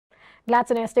Glad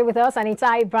to stay with us, and it's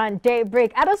iBrand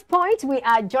Daybreak. At this point, we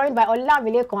are joined by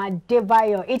Olamileko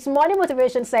Adebayo. It's morning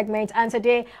motivation segment, and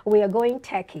today we are going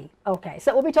techie. Okay,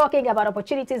 so we'll be talking about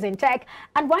opportunities in tech,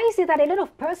 and why is it that a lot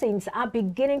of persons are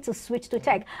beginning to switch to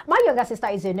tech? My younger sister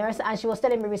is a nurse, and she was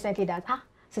telling me recently that,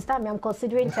 sister, I'm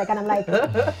considering tech, and I'm like,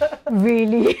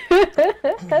 really?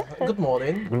 Good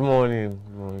morning. Good morning.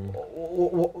 Good morning.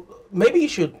 Maybe you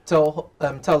should tell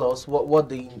us what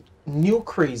the new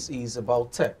craze is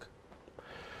about tech.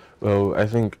 Well, I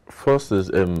think first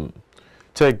is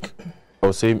tech, I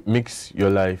would say, makes your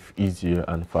life easier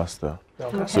and faster.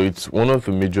 Okay. So it's one of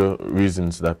the major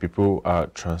reasons that people are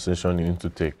transitioning into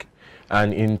tech.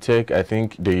 And in tech, I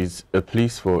think there is a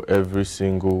place for every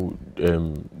single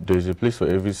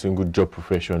job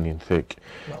profession in tech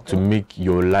to make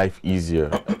your life easier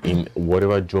in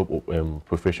whatever job or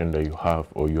profession that you have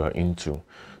or you are into.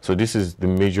 So this is the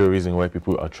major reason why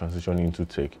people are transitioning into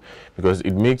tech, because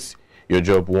it makes your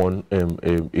job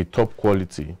a top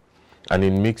quality, and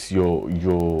it makes it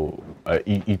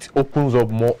opens up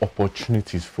more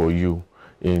opportunities for you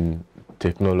in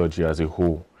technology as a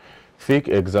whole. Take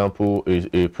example is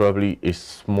probably a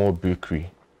small bakery.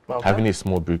 Okay. Having a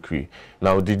small bakery.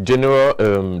 Now the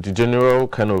general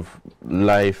kind of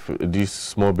life these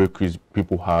small bakeries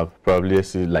people have, probably let's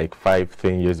say like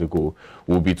 5-10 years ago,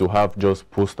 will be to have just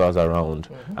posters around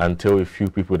and tell a few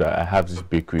people that I have this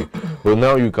bakery. Well,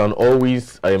 now you can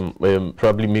always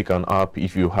probably make an app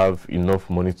if you have enough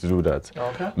money to do that.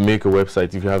 Okay. Make a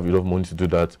website if you have enough money to do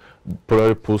that.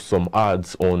 Probably post some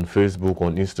ads on Facebook,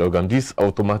 on Instagram. This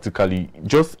automatically,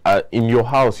 just in your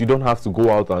house, you don't have to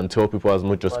go out and tell people as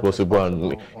much as possible,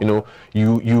 and you know,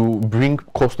 you bring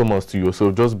customers to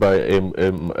yourself just by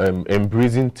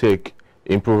embracing tech,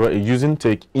 using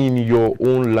tech in your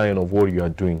own line of what you are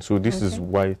doing. So this is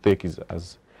why tech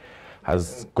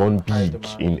has gone big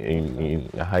in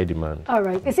high demand. All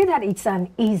right. You see that it's an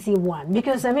easy one,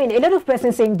 because I mean, a lot of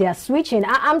persons saying they're switching.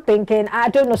 I'm thinking, I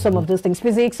don't know some of those things,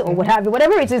 physics or what have you,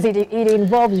 whatever it is, it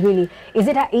involves really. Is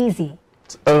it that easy?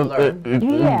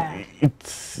 Yeah.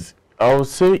 I would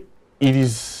say it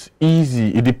is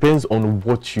easy. It depends on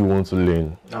what you want to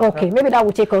learn. Okay, maybe that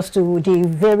will take us to the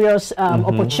various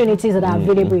opportunities that are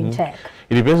available in tech.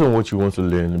 It depends on what you want to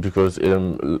learn, because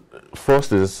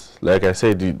first is, like I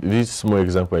said, this small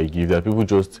example I give, that people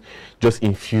just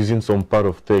infusing some part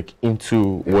of tech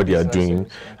into what they are doing,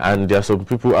 and there are some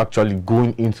people actually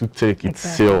going into tech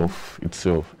itself.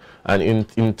 And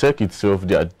in tech itself,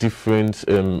 there are different,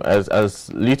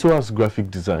 as little as graphic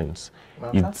designs.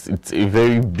 It's a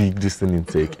very big distance in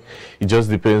tech. It just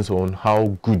depends on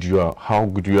how good you are.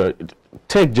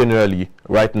 Tech generally,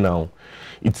 right now,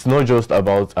 it's not just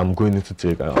about I'm going into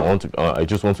tech, I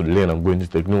just want to learn, I'm going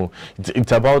into tech. No,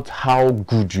 it's about how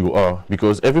good you are,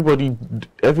 because everybody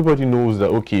knows that,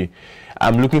 okay,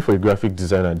 I'm looking for a graphic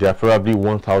designer. There are probably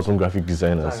 1,000 graphic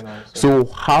designers. So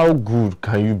how good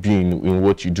can you be in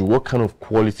what you do? What kind of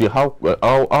quality,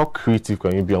 how creative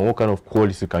can you be, and what kind of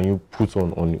quality can you put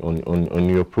on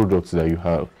your products that you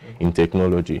have in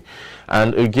technology?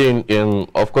 And again,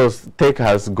 of course, tech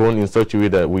has gone in such a way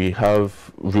that we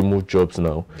have remote jobs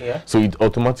now. Yeah. So it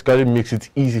automatically makes it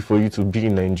easy for you to be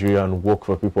in Nigeria and work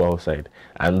for people outside.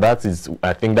 And that is,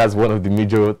 I think that's one of the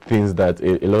major things that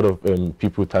a lot of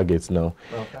people target now.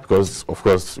 Okay. Because, of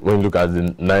course, when you look at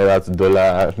the Naira to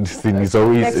dollar, this thing is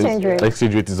always,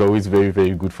 exchange rate is always very,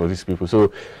 very good for these people.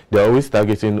 So they're always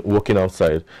targeting working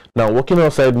outside. Now, working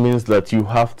outside means that you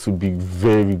have to be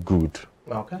very good.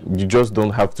 Okay. You just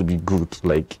don't have to be good,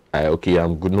 like, okay,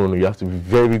 I'm good. No, you have to be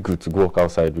very good to work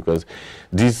outside, because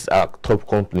these are top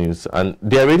companies and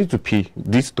they are ready to pay.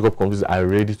 These top companies are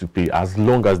ready to pay as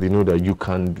long as they know that you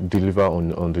can deliver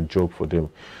on the job for them.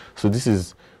 So this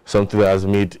is something that has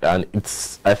made, and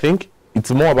I think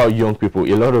it's more about young people.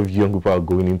 A lot of young people are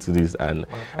going into this, and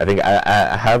I think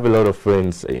I have a lot of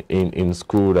friends in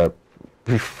school that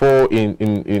before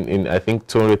in I think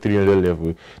 200-300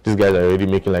 level, these guys are already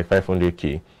making like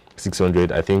 500K,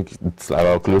 600. I think it's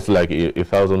about close to like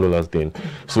 $1,000 then.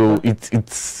 So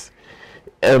it's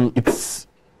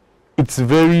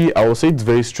very, I would say it's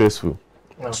very stressful.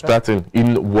 Starting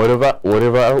in whatever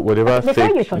before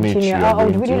you continue, I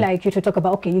would really like you to talk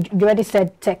about, okay, you already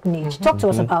said tech niche. Talk to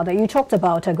us about that. You talked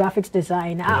about graphics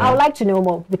design. I would like to know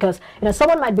more, because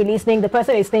someone might be listening, the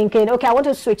person is thinking, okay, I want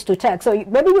to switch to tech. So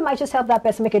maybe you might just help that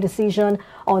person make a decision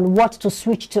on what to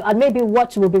switch to, and maybe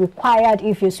what will be required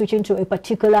if you're switching to a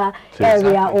particular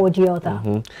area or the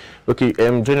other. Okay,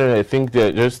 generally I think there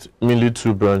are just mainly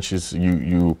two branches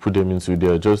you put them into. They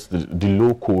are just the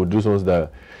low code, those ones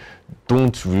that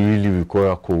don't really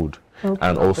require code.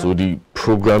 and also the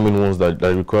programming ones that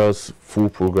requires full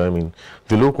programming.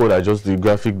 The low code are just the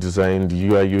graphic design, the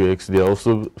UI UX. There are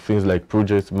also things like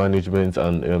project management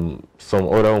and some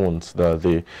other ones that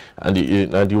the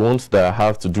ones that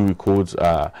have to do with codes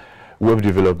are web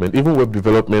development. Even web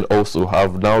development also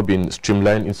have now been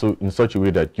streamlined in such a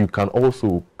way that you can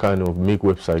also kind of make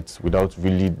websites without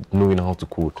really knowing how to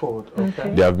code.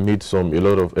 Okay. They have made a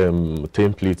lot of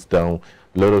templates down,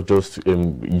 a lot of just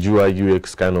UI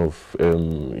UX kind of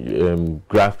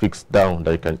graphics down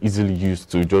that you can easily use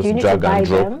to just drag and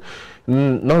drop.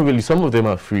 Not really. Some of them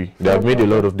are free. They have made a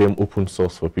lot of them open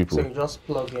source for people. So you just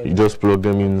plug in. You just plug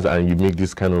them in and you make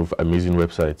this kind of amazing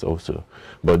websites also.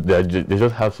 But they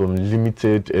just have some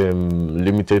limited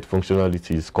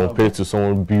functionalities compared to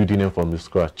someone building them from the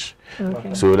scratch.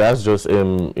 Okay. So that's just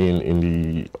in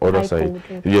the other side.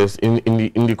 Yes,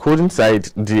 in the coding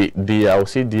side, I would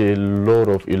say there are a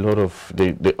lot of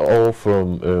they all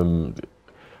from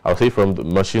I'll say from the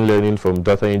machine learning, from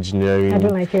data engineering. I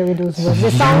don't like hearing those words. They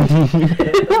sound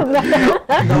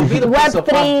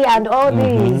Web3 and all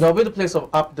these. There'll be the place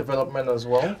of app development as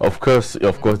well. Of course,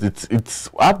 it's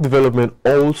app development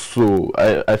also.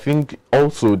 I think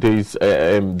also there's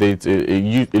a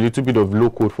little bit of low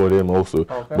code for them also.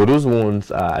 Okay. But those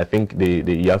ones, I think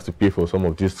you have to pay for some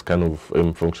of these kind of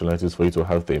functionalities for you to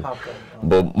have them. Okay.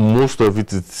 But most of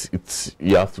it, it's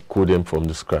you have to code them from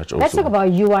the scratch also. Let's talk about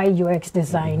UI UX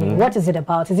designing. What is it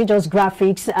about? Is it just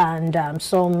graphics and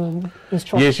some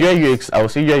instructions? Yes, UI UX. I would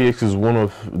say UI UX is one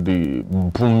of the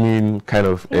booming kind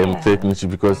of techniques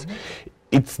because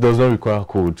it does not require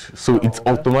code. So it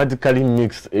automatically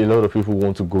makes a lot of people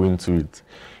want to go into it.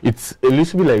 It's a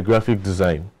little bit like graphic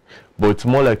design, but it's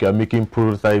more like you're making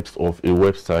prototypes of a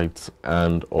website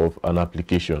and of an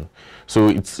application. So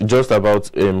it's just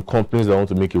about companies that want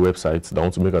to make a website, that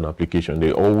want to make an application.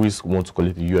 They always want to call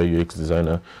it a UI UX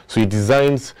designer. So he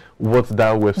designs what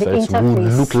that website will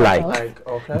look like.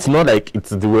 It's not like it's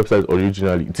the website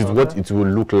originally. It is what it will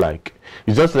look like.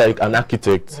 It's just like an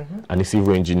architect and a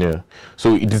civil engineer.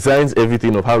 So he designs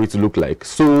everything of how it will look like.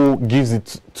 So gives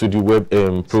it to the web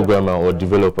programmer or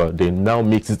developer. Then now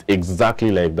makes it exactly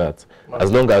like that.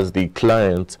 As long as the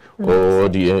client or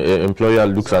the employer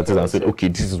looks at it and says, okay,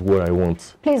 this is what I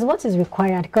want. Please, what is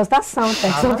required? Because that sounds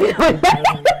like something.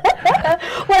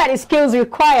 What are the skills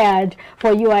required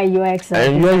for UI UX?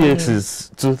 And UI UX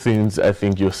is two things. I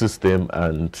think your system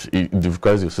and it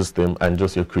requires your system and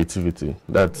just your creativity.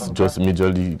 That's just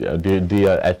majorly.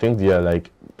 I think they are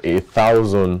like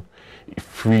 1,000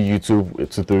 free YouTube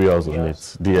tutorials on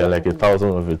it. There are like 1,000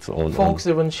 of it on. Folks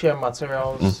even share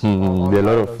materials. There are a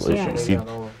lot of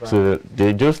so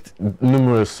they're just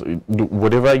numerous.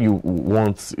 Whatever you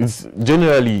want. It's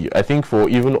generally, I think, for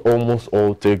even almost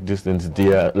all tech distance,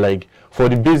 they are like for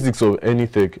the basics of any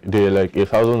tech, there are like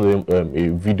 1,000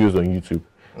 videos on YouTube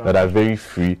that are very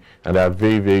free and are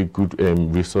very, very good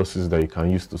resources that you can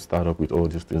use to start up with all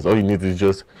these things. All you need is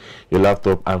just your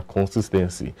laptop and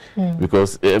consistency,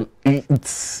 because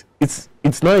it's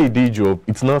not a day job,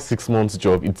 it's not 6 months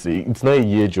job, it's not a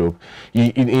year job.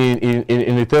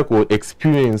 In the tech world,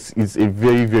 experience is a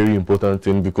very, very important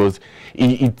thing, because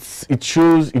it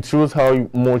shows how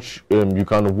much you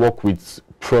can work with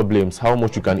problems, how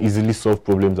much you can easily solve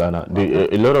problems, and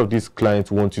a lot of these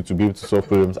clients want you to be able to solve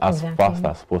problems as fast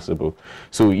as possible.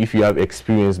 So if you have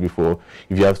experience before,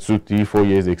 if you have 2, 3, 4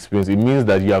 years experience, it means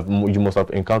that you must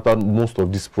have encountered most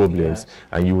of these problems,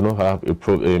 and you will not have a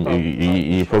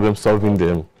problem solving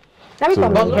them.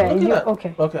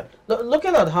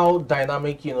 Looking at how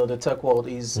dynamic the tech world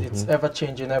is, it's ever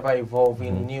changing, ever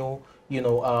evolving, new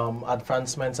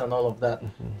advancements and all of that.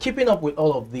 Keeping up with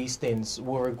all of these things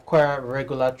will require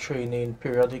regular training,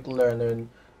 periodic learning,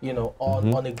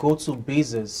 on a go-to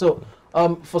basis. So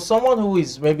for someone who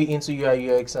is maybe into UI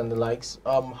UX and the likes,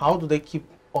 how do they keep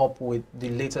up with the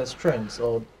latest trends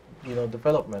or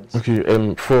developments? Okay,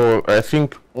 I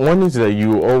think one is that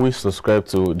you always subscribe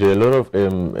to. There are a lot of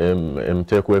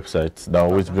tech websites that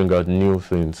always bring out new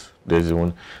things. There's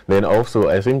one. Then also,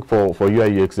 I think for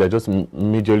UI UX, they're just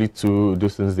majorly two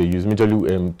things they use.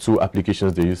 Majorly two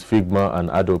applications they use: Figma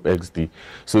and Adobe XD.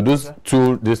 So those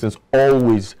two things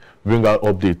always bring out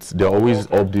updates. There are always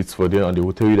updates for them, and they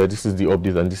will tell you that this is the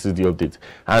update and this is the update.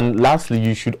 And lastly,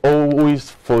 you should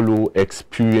always follow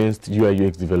experienced UI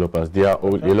UX developers. There are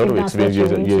a lot of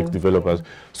experienced UX developers,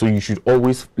 so you should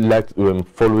always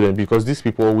follow them, because these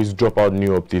people always drop out new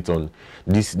updates on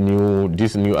this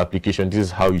new application. This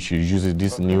is how you should use it.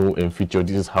 This new feature.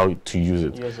 This is how to use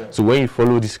it. So when you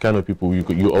follow this kind of people,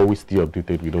 you always stay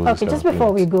updated with all. Okay, just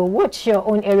before we go, what's your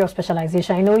own area of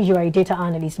specialization? I know you are a data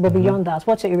analyst, but beyond that,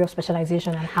 what's your area of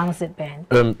specialization, and how's it been?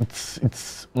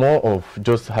 It's more of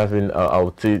just having, I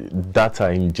would say,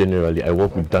 data in generally. I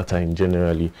work with data in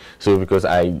generally. So because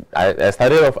I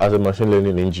started off as a machine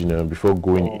learning engineer before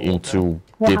going into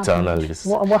data analyst.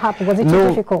 What happened? Was it too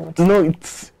difficult? No,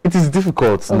 it is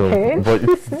difficult. Okay. No, but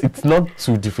it's not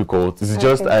too difficult. It's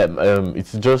just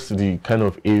it's just the kind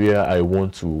of area I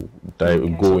want to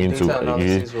go into.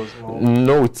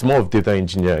 No, it's more of data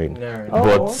engineering.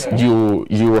 But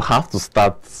you have to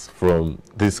start from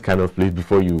this kind of place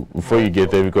before you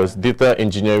get there, because data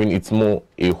engineering, it's more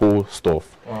a whole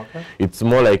stuff. It's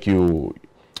more like you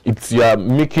are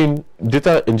making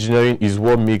data engineering is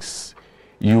what makes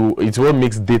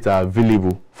data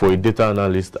available for a data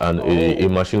analyst and a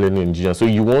machine learning engineer. So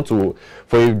you want to,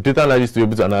 for a data analyst to be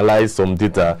able to analyze some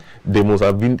data, there must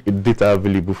have been data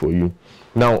available for you.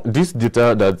 Now, this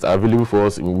data that's available for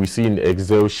us, we see in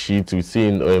Excel sheets, we see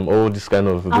in all this kind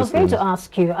of... I was going to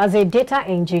ask you, as a data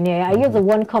engineer, are you the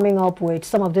one coming up with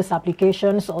some of these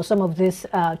applications or some of these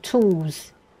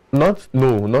tools? Not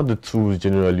the tools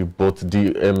generally, but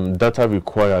the data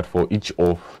required for each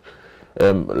of...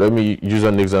 let me use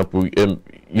an example.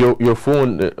 Your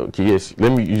phone, okay, yes,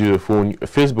 let me use your phone.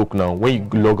 Facebook now, when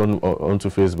you log onto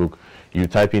Facebook, you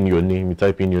type in your name, you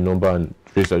type in your number, and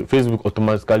Facebook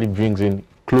automatically brings in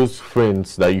close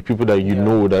friends, people that you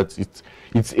know. That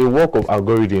it's a work of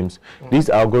algorithms. These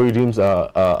algorithms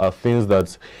are things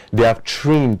that they have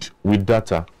trained with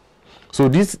data. So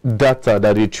this data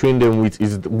that they train them with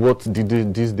is what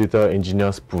these data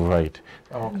engineers provide.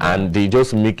 And they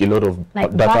just make a lot of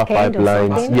data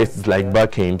pipelines. Yes, it's like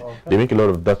backend. They make a lot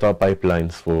of data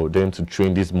pipelines for them to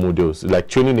train these models. Like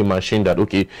training a machine that,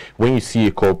 okay, when you see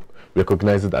a cup,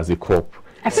 recognize it as a cup.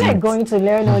 I feel like going to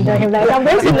learn under him. Like, I'm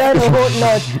going to learn a whole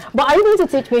lot. But are you going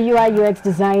to teach me UI UX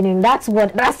designing? That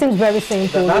seems very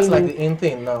simple. That's like the in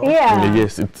thing now. Yeah.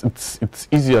 Yes, it's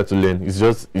easier to learn.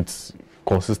 It's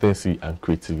consistency and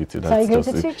creativity. So are you going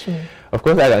to teach me? Of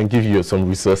course, I can give you some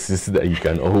resources that you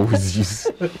can always use.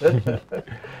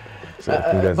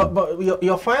 But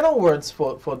your final words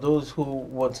for those who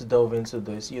want to delve into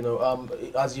this,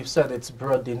 as you've said, it's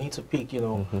broad. They need to pick,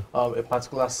 a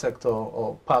particular sector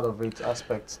or part of it,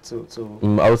 aspect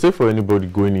to. I would say for anybody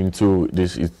going into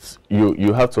this, it's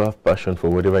you have to have passion for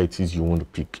whatever it is you want to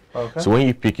pick. So when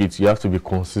you pick it, you have to be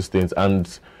consistent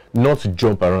and not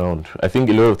jump around. I think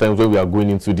a lot of times when we are going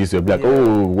into this, we're like,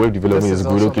 oh, web development is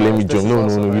good, okay, let me jump.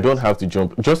 No, you don't have to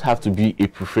jump. You just have to be a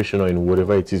professional in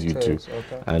whatever it is you do,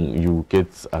 and you get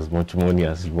as much money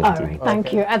as you want to.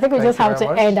 Thank you. I think we just have to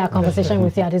end our conversation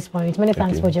with you at this point. Many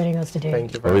thanks for joining us today.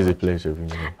 Thank you. Always a pleasure.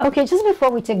 Okay, just before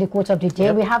we take the quote of the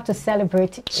day, we have to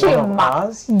celebrate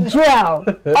Chima Joel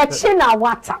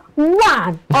Echinawata,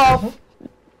 one of...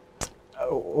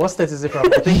 What state is it from?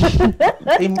 I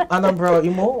think Anambra,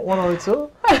 Imo, one or two.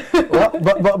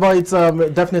 Well, but it's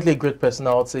definitely a great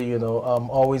personality.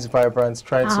 Always vibrant,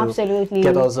 trying to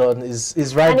get us on.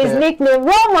 Is right. And his nickname,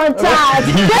 Romontage.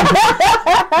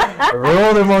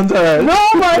 Roll the montage.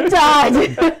 Roll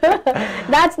montage.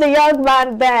 That's the young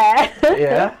man there.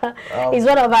 Yeah. He's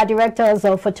one of our directors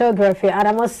of photography, and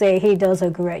I must say he does a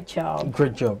great job.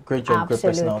 Great job, great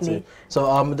personality.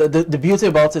 So the beauty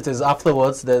about it is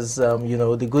afterwards there's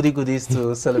the goodies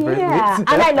to celebrate with. And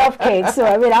I love cake, so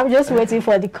I'm just waiting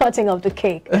for the cutting of the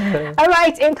cake. All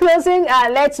right, in closing,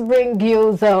 let's bring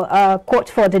you the quote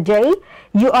for the day.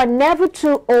 You are never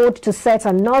too old to set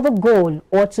another goal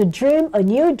or to dream a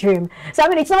new dream. So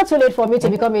it's not too late for me to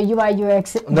become a UI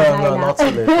UX designer. No, not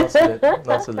too late.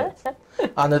 Not too late.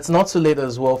 And it's not too late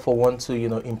as well for one to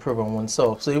improve on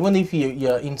oneself. So even if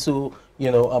you're into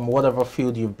whatever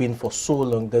field you've been for so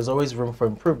long, there's always room for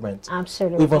improvement.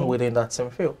 Absolutely. Even within that same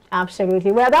field.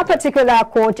 Absolutely. Well, that particular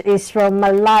quote is from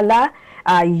Malala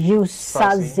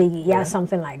Yousafzai,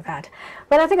 something like that.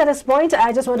 But I think at this point,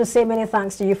 I just want to say many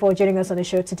thanks to you for joining us on the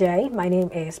show today. My name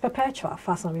is Perpetua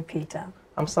Fasanmi Peter.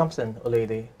 I'm Samson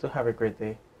Olede. Do have a great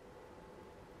day.